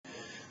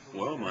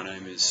Well, my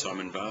name is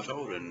Simon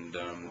Bartold, and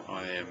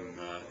I am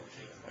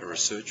a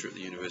researcher at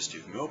the University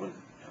of Melbourne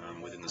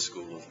within the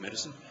School of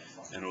Medicine,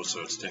 and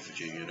also at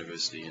Staffordshire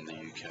University in the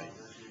UK.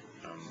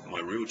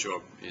 My real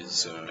job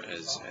is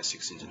as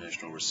Asics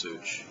International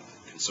Research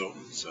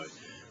Consultant, so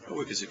I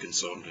work as a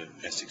consultant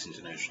at Asics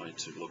internationally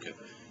to look at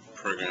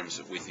programs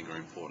that we think are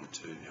important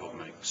to help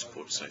make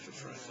sport safer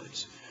for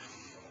athletes.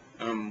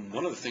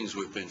 One of the things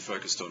we've been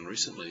focused on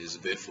recently is the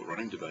barefoot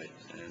running debate,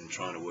 and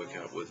trying to work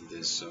out whether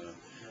there's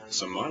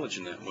some mileage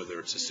in that,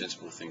 whether it's a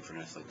sensible thing for an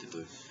athlete to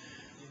do.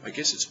 I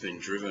guess it's been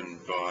driven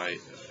by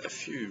a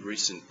few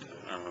recent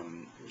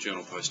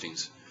journal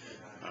postings,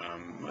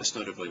 most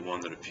notably one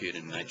that appeared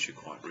in Nature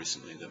quite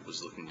recently that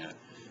was looking at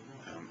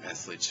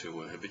athletes who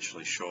were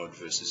habitually shod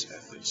versus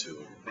athletes who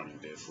were running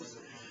barefoot.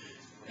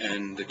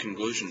 And the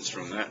conclusions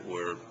from that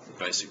were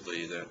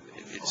basically that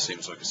it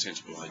seems like a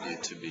sensible idea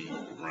to be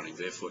running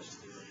barefoot.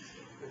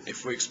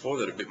 If we explore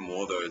that a bit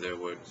more, though, there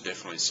were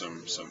definitely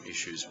some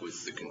issues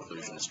with the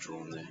conclusions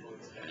drawn there.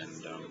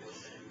 And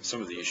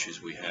some of the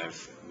issues we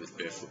have with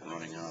barefoot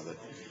running are that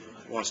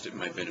whilst it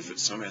may benefit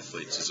some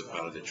athletes as a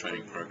part of their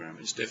training program,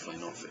 it's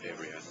definitely not for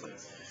every athlete.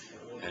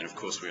 And of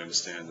course we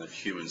understand that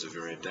humans are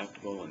very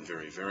adaptable and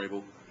very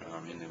variable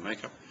in their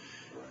makeup.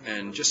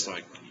 And just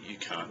like you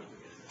can't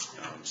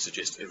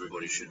suggest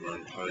everybody should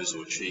run pose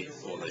or chi,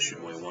 or they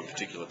should wear one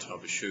particular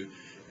type of shoe,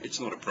 it's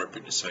not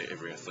appropriate to say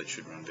every athlete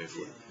should run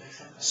barefoot.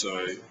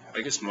 So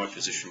I guess my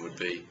position would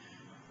be,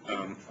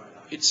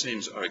 it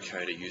seems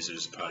okay to use it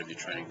as part of your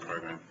training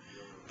program,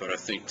 but I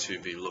think to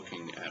be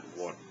looking at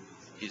what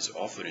is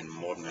offered in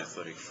modern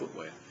athletic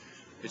footwear,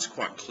 it's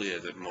quite clear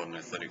that modern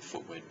athletic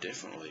footwear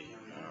definitely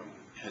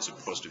has a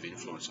positive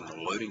influence on the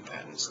loading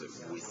patterns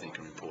that we think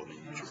are important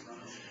in injury.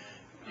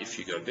 If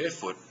you go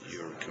barefoot,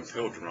 you're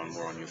compelled to run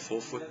more on your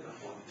forefoot,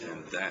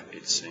 and that,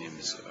 it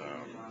seems,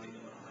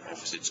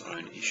 offers its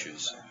own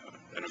issues.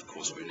 And of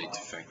course we need to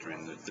factor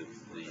in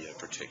the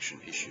protection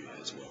issue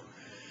as well.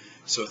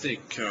 So I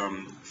think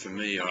for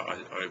me,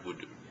 I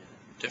would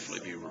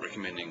definitely be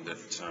recommending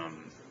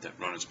that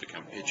runners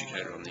become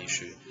educated on the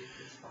issue,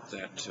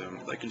 that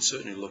they can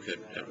certainly look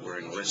at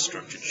wearing less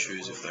structured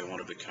shoes if they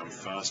want to become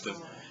faster,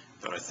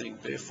 but I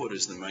think barefoot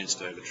as the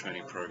mainstay of a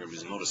training program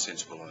is not a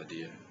sensible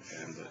idea,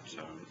 and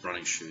that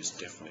running shoes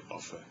definitely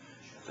offer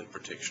the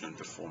protection and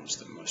performance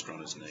that most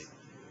runners need.